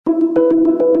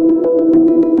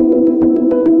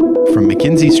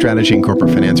McKinsey Strategy and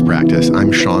Corporate Finance Practice,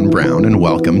 I'm Sean Brown, and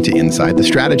welcome to Inside the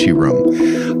Strategy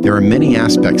Room. There are many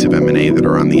aspects of M&A that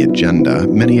are on the agenda,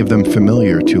 many of them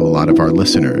familiar to a lot of our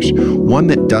listeners. One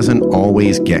that doesn't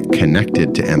always get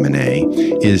connected to M&A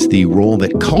is the role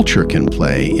that culture can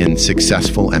play in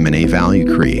successful M&A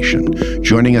value creation.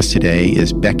 Joining us today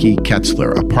is Becky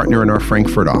Ketzler, a partner in our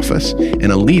Frankfurt office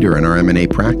and a leader in our M&A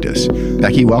practice.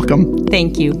 Becky, welcome.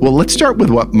 Thank you. Well, let's start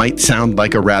with what might sound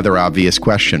like a rather obvious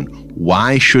question.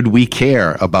 Why should we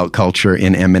care about culture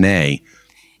in M&A?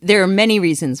 There are many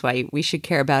reasons why we should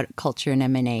care about culture in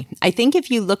M&A. I think if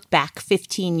you look back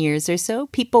 15 years or so,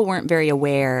 people weren't very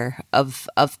aware of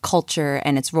culture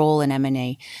and its role in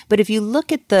M&A. But if you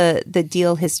look at the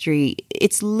deal history,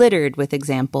 it's littered with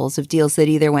examples of deals that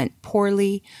either went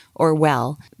poorly or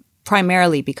well,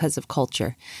 primarily because of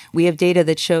culture. We have data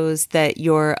that shows that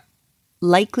your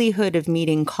likelihood of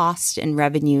meeting cost and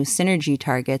revenue synergy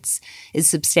targets is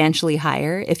substantially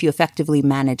higher if you effectively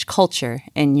manage culture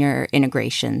in your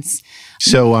integrations.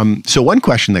 So one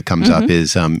question that comes up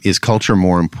is culture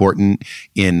more important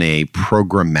in a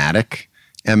programmatic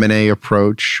M&A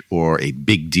approach or a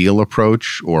big deal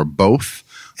approach or both?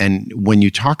 And when you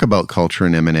talk about culture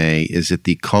in M&A, is it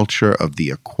the culture of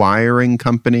the acquiring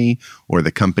company or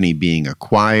the company being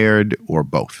acquired or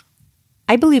both?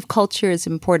 I believe culture is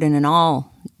important in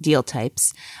all deal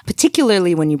types,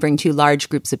 particularly when you bring two large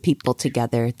groups of people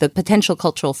together. The potential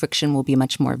cultural friction will be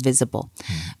much more visible.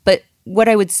 But what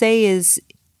I would say is,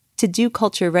 to do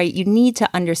culture right, you need to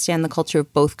understand the culture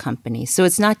of both companies. So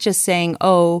it's not just saying,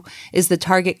 oh, is the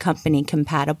target company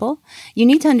compatible? You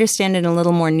need to understand it in a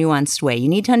little more nuanced way. You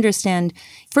need to understand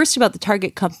first about the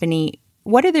target company.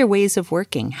 What are their ways of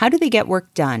working? How do they get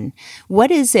work done?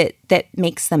 What is it that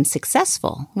makes them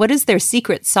successful? What is their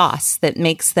secret sauce that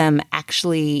makes them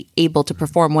actually able to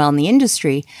perform well in the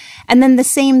industry? And then the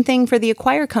same thing for the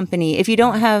acquire company. If you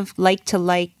don't have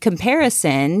like-to-like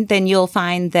comparison, then you'll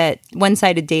find that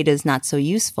one-sided data is not so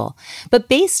useful. But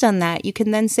based on that, you can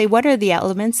then say, what are the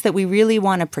elements that we really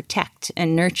want to protect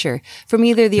and nurture from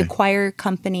either the acquire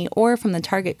company or from the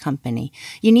target company?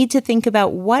 You need to think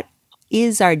about what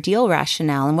is our deal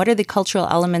rationale and what are the cultural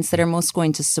elements that are most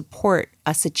going to support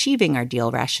us achieving our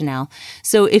deal rationale.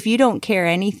 So if you don't care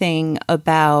anything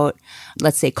about,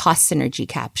 let's say, cost synergy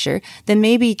capture, then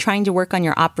maybe trying to work on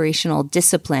your operational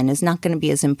discipline is not going to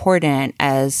be as important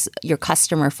as your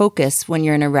customer focus when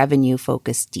you're in a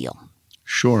revenue-focused deal.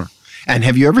 Sure. And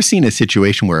have you ever seen a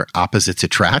situation where opposites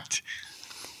attract?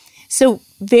 So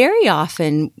very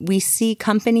often we see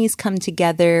companies come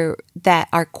together that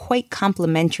are quite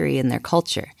complementary in their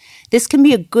culture. This can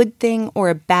be a good thing or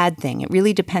a bad thing. It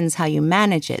really depends how you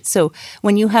manage it. So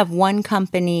when you have one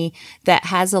company that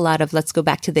has a lot of, let's go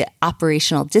back to the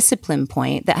operational discipline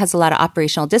point, that has a lot of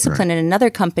operational discipline, right, and another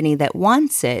company that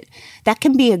wants it, that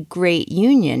can be a great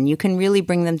union. You can really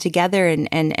bring them together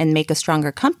and make a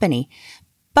stronger company.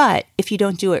 But if you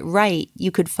don't do it right, you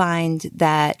could find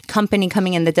that company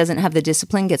coming in that doesn't have the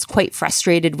discipline gets quite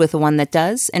frustrated with the one that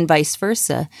does, and vice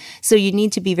versa. So you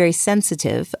need to be very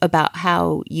sensitive about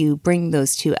how you bring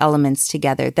those two elements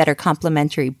together that are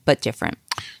complementary but different.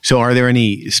 So are there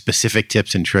any specific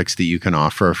tips and tricks that you can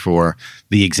offer for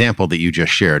the example that you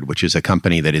just shared, which is a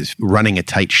company that is running a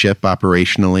tight ship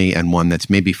operationally and one that's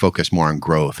maybe focused more on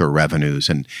growth or revenues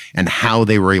and how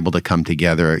they were able to come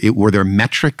together? Were there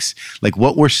metrics? Like,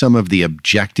 what were some of the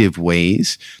objective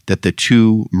ways that the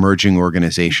two merging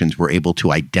organizations were able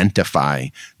to identify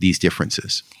these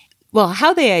differences? Well,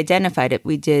 how they identified it,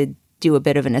 we did do a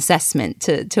bit of an assessment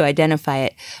to identify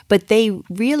it. But they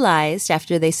realized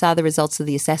after they saw the results of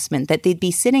the assessment that they'd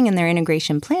be sitting in their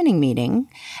integration planning meeting,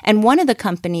 and one of the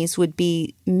companies would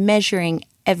be measuring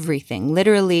everything.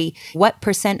 Literally, what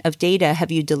 % of data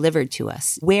have you delivered to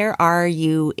us? Where are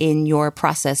you in your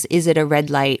process? Is it a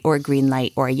red light or a green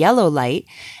light or a yellow light?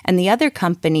 And the other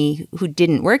company who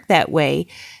didn't work that way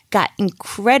got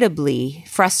incredibly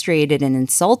frustrated and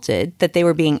insulted that they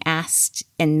were being asked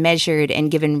and measured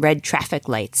and given red traffic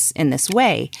lights in this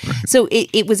way. Right. So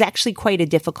it was actually quite a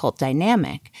difficult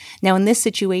dynamic. Now, in this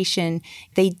situation,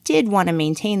 they did want to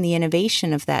maintain the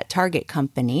innovation of that target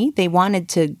company. They wanted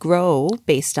to grow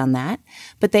based on that,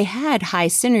 but they had high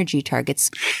synergy targets.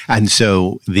 And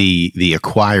so the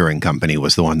acquiring company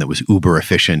was the one that was uber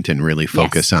efficient and really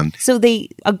focused on. So they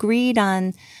agreed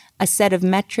on a set of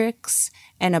metrics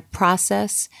and a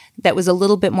process that was a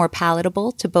little bit more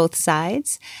palatable to both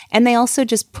sides. And they also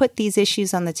just put these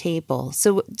issues on the table.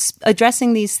 So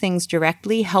addressing these things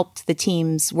directly helped the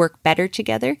teams work better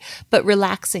together, but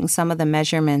relaxing some of the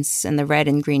measurements and the red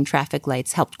and green traffic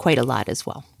lights helped quite a lot as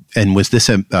well. And was this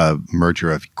a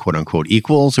merger of quote unquote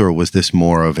equals, or was this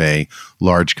more of a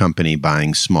large company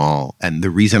buying small? And the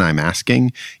reason I'm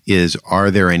asking is, are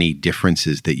there any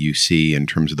differences that you see in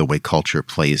terms of the way culture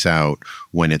plays out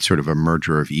when it's sort of a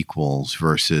merger of equals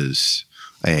versus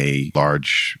a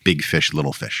large, big fish,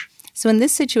 little fish? So in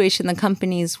this situation, the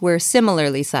companies were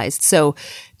similarly sized. So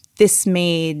this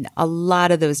made a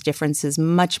lot of those differences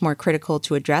much more critical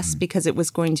to address because it was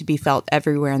going to be felt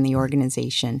everywhere in the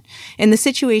organization. In the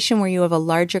situation where you have a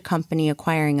larger company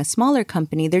acquiring a smaller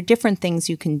company, there are different things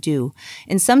you can do.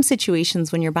 In some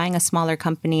situations, when you're buying a smaller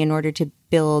company in order to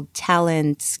build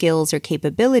talent, skills, or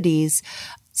capabilities,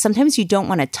 sometimes you don't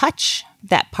want to touch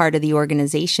that part of the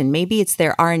organization. Maybe it's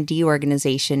their R&D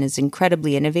organization is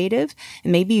incredibly innovative,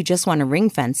 and maybe you just want to ring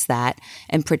fence that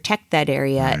and protect that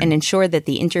area and ensure that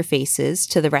the interfaces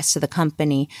to the rest of the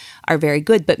company are very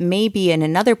good. But maybe in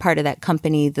another part of that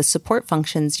company, the support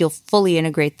functions, you'll fully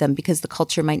integrate them because the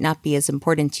culture might not be as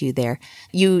important to you there.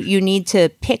 You need to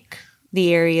pick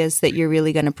the areas that you're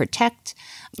really going to protect,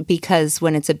 because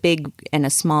when it's a big and a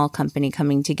small company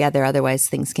coming together, otherwise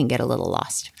things can get a little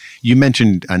lost. You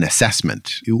mentioned an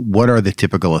assessment. What are the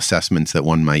typical assessments that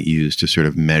one might use to sort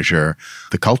of measure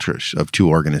the cultures of two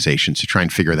organizations to try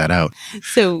and figure that out?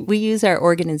 So we use our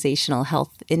organizational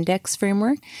health index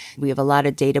framework. We have a lot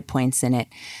of data points in it.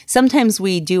 Sometimes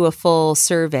we do a full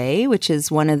survey, which is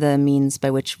one of the means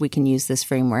by which we can use this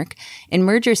framework. In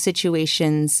merger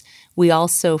situations, we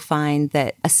also find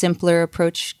that a simpler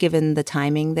approach, given the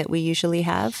timing that we usually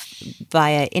have,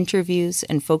 via interviews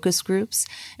and focus groups,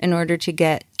 in order to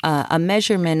get a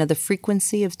measurement of the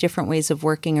frequency of different ways of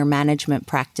working or management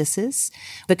practices.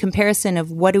 The comparison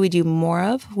of what do we do more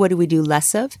of, what do we do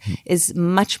less of, is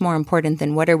much more important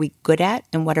than what are we good at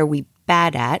and what are we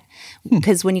bad at.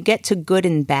 Because when you get to good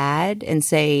and bad and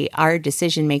say our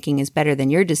decision making is better than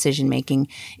your decision making,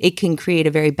 it can create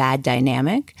a very bad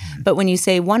dynamic. But when you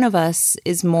say one of us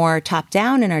is more top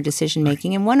down in our decision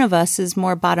making and one of us is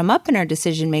more bottom up in our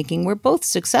decision making, we're both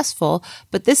successful,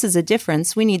 but this is a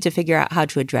difference. We need to figure out how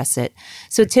to address it.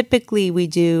 So typically we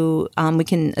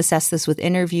can assess this with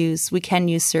interviews, we can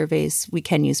use surveys, we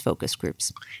can use focus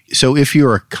groups. So if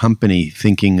you're a company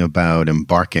thinking about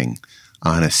embarking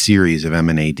on a series of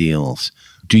M&A deals,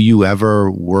 do you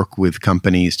ever work with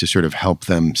companies to sort of help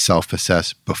them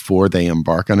self-assess before they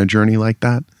embark on a journey like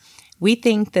that? We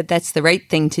think that that's the right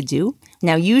thing to do.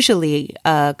 Now, usually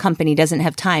a company doesn't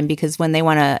have time because when they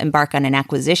want to embark on an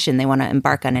acquisition, they want to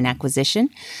embark on an acquisition.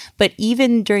 But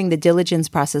even during the diligence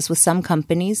process with some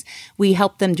companies, we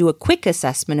help them do a quick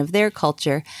assessment of their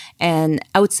culture and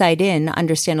outside in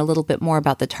understand a little bit more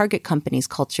about the target company's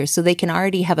culture so they can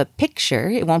already have a picture.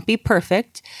 It won't be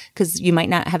perfect because you might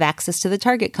not have access to the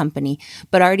target company,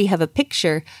 but already have a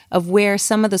picture of where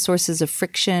some of the sources of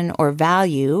friction or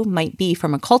value might be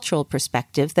from a cultural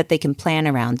perspective that they can plan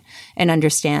around and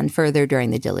understand further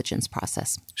during the diligence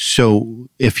process. So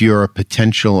if you're a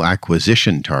potential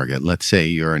acquisition target, let's say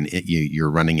you're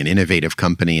running an innovative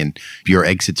company and your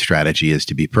exit strategy is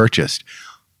to be purchased,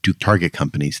 do target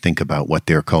companies think about what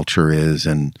their culture is?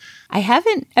 And I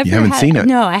haven't ever seen it?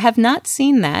 No, I have not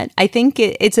seen that. I think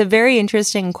it's a very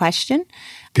interesting question.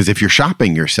 Because if you're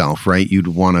shopping yourself, right, you'd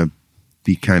want to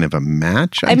be kind of a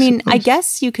match, I mean, suppose? I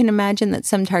guess you can imagine that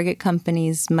some target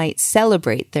companies might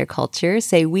celebrate their culture,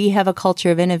 say, we have a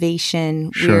culture of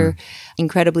innovation, we're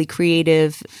incredibly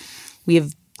creative, we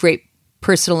have great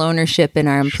personal ownership in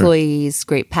our employees,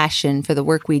 great passion for the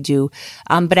work we do.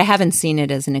 But I haven't seen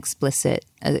it as an explicit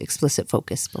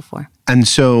focus before. And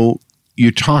so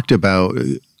you talked about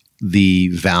the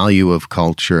value of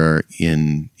culture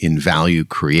in value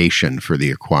creation for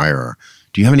the acquirer.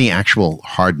 Do you have any actual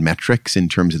hard metrics in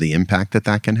terms of the impact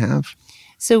that can have?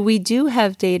 So we do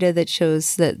have data that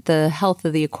shows that the health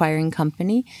of the acquiring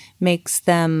company makes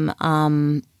them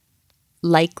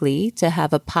likely to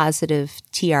have a positive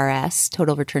TRS,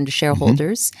 total return to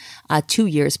shareholders, 2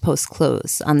 years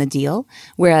post-close on the deal.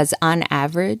 Whereas on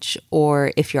average,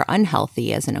 or if you're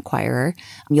unhealthy as an acquirer,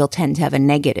 you'll tend to have a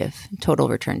negative total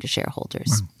return to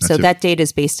shareholders. Wow, so that data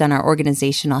is based on our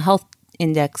organizational health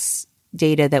index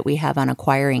data that we have on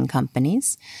acquiring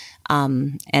companies,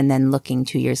 and then looking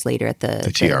 2 years later at the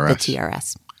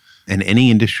TRS. And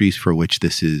any industries for which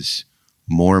this is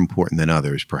more important than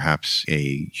others, perhaps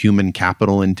a human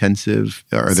capital intensive?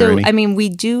 Are there any? I mean, we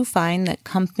do find that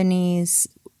companies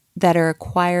that are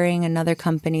acquiring another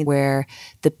company where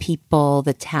the people,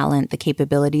 the talent, the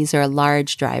capabilities are a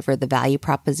large driver, the value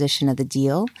proposition of the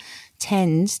deal,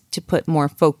 tend to put more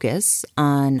focus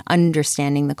on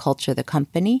understanding the culture of the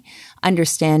company,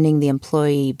 understanding the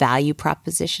employee value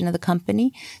proposition of the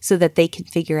company so that they can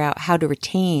figure out how to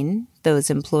retain those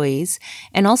employees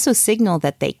and also signal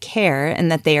that they care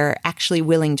and that they are actually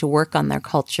willing to work on their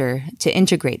culture to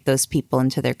integrate those people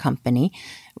into their company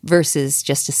versus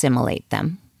just assimilate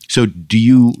them. So do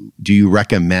you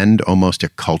recommend almost a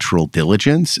cultural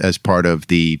diligence as part of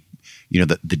the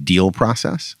deal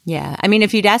process? Yeah. I mean,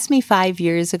 if you'd asked me 5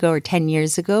 years ago or 10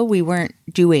 years ago, we weren't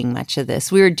doing much of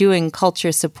this. We were doing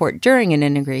culture support during an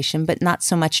integration, but not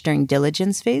so much during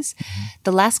diligence phase. Mm-hmm.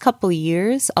 The last couple of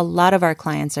years, a lot of our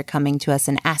clients are coming to us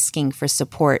and asking for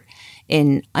support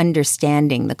in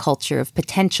understanding the culture of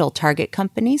potential target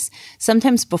companies,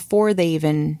 sometimes before they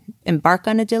even embark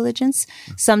on a diligence,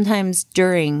 sometimes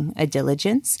during a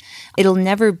diligence. It'll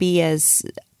never be as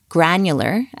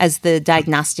granular as the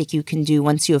diagnostic you can do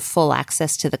once you have full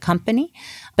access to the company,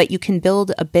 but you can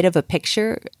build a bit of a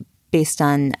picture based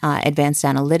on advanced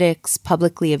analytics,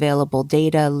 publicly available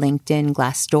data, LinkedIn,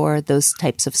 Glassdoor, those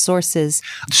types of sources.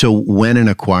 So when an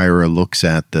acquirer looks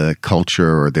at the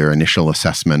culture or their initial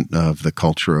assessment of the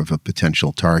culture of a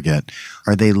potential target,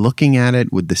 are they looking at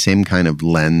it with the same kind of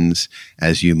lens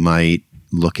as you might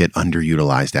look at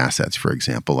underutilized assets, for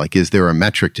example? Like, is there a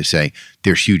metric to say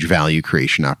there's huge value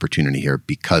creation opportunity here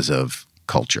because of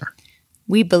culture?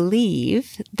 We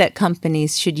believe that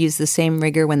companies should use the same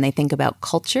rigor when they think about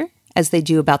culture as they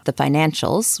do about the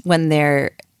financials when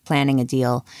they're planning a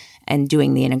deal and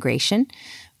doing the integration.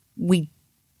 We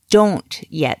don't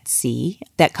yet see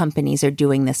that companies are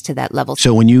doing this to that level.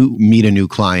 So when you meet a new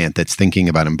client that's thinking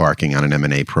about embarking on an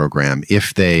M&A program,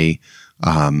 if they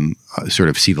sort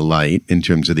of see the light in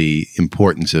terms of the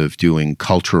importance of doing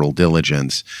cultural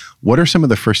diligence, what are some of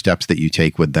the first steps that you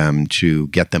take with them to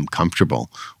get them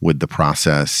comfortable with the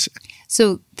process?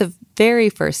 So the very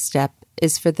first step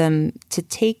is for them to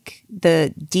take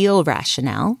the deal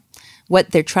rationale,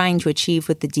 what they're trying to achieve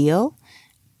with the deal,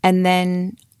 and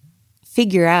then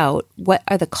figure out what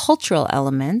are the cultural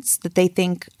elements that they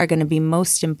think are going to be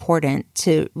most important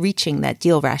to reaching that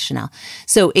deal rationale.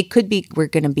 So it could be we're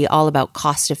going to be all about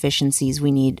cost efficiencies.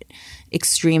 We need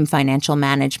extreme financial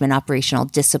management, operational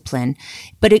discipline.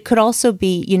 But it could also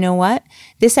be, you know what?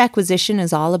 This acquisition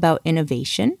is all about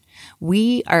innovation.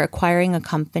 We are acquiring a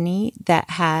company that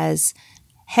has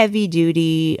heavy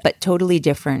duty, but totally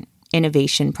different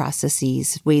innovation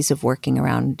processes, ways of working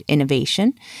around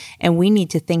innovation. And we need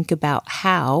to think about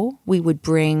how we would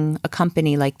bring a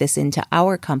company like this into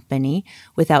our company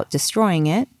without destroying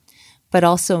it, but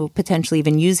also potentially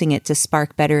even using it to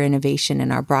spark better innovation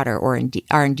in our broader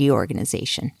R&D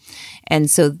organization. And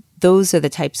so those are the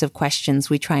types of questions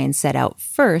we try and set out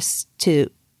first to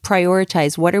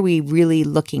prioritize what are we really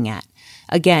looking at.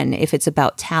 Again, if it's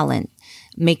about talent,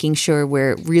 making sure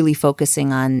we're really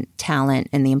focusing on talent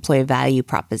and the employee value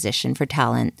proposition for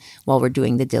talent while we're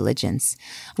doing the diligence.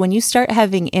 When you start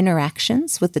having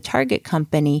interactions with the target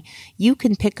company, you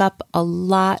can pick up a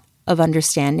lot of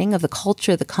understanding of the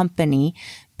culture of the company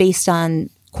based on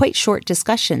quite short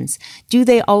discussions. Do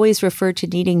they always refer to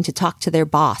needing to talk to their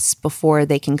boss before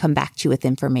they can come back to you with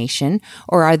information?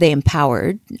 Or are they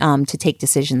empowered to take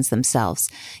decisions themselves?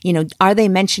 You know, are they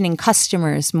mentioning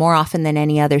customers more often than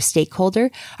any other stakeholder?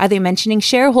 Are they mentioning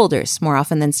shareholders more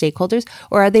often than stakeholders?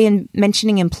 Or are they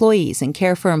mentioning employees and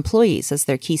care for employees as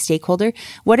their key stakeholder?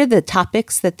 What are the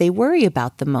topics that they worry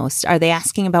about the most? Are they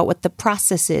asking about what the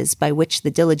process is by which the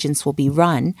diligence will be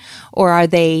run? Or are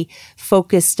they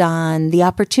focused on the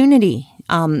opportunity?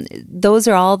 Those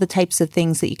are all the types of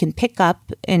things that you can pick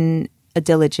up in a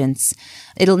diligence.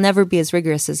 It'll never be as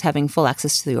rigorous as having full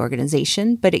access to the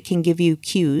organization, but it can give you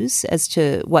cues as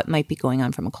to what might be going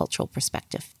on from a cultural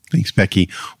perspective. Thanks,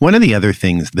 Becky. One of the other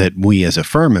things that we as a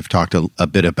firm have talked a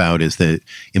bit about is the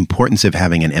importance of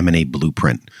having an M&A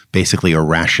blueprint, basically a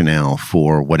rationale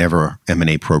for whatever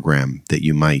M&A program that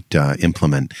you might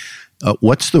implement.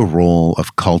 What's the role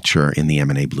of culture in the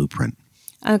M&A blueprint?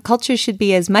 Culture should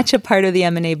be as much a part of the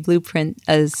M&A blueprint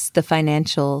as the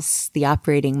financials, the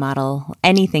operating model,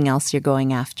 anything else you're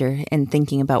going after, and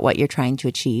thinking about what you're trying to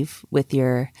achieve with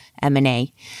your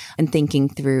M&A and thinking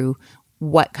through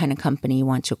what kind of company you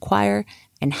want to acquire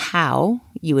and how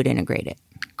you would integrate it.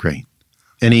 Great.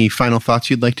 Any final thoughts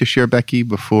you'd like to share, Becky,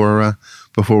 before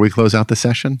we close out the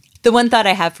session? The one thought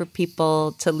I have for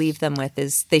people to leave them with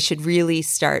is they should really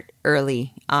start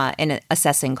early in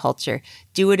assessing culture.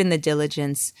 Do it in the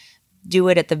diligence. Do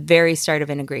it at the very start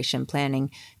of integration planning.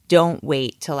 Don't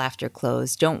wait till after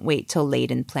close. Don't wait till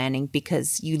late in planning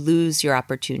because you lose your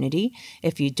opportunity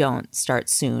if you don't start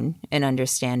soon in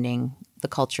understanding the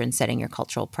culture and setting your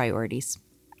cultural priorities.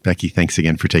 Becky, thanks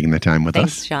again for taking the time with us.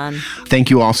 Thanks, Sean.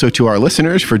 Thank you also to our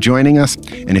listeners for joining us.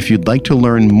 And if you'd like to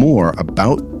learn more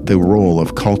about the role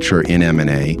of culture in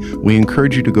M&A, we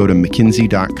encourage you to go to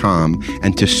mckinsey.com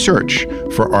and to search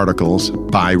for articles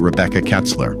by Rebecca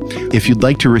Ketzler. If you'd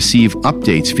like to receive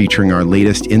updates featuring our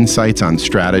latest insights on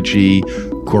strategy,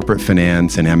 corporate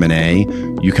finance, and M&A,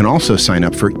 you can also sign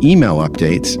up for email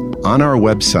updates on our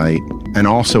website and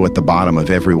also at the bottom of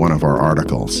every one of our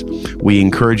articles. We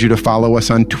encourage you to follow us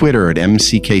on Twitter at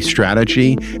MCK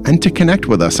Strategy and to connect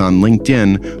with us on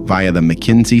LinkedIn via the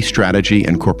McKinsey Strategy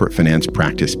and Corporate Finance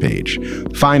practice page.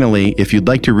 Finally, if you'd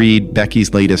like to read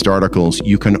Becky's latest articles,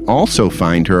 you can also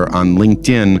find her on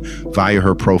LinkedIn via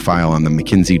her profile on the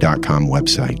mckinsey.com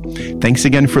website. Thanks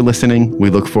again for listening. We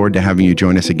look forward to having you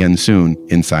join us again soon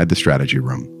inside the Strategy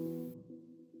Room.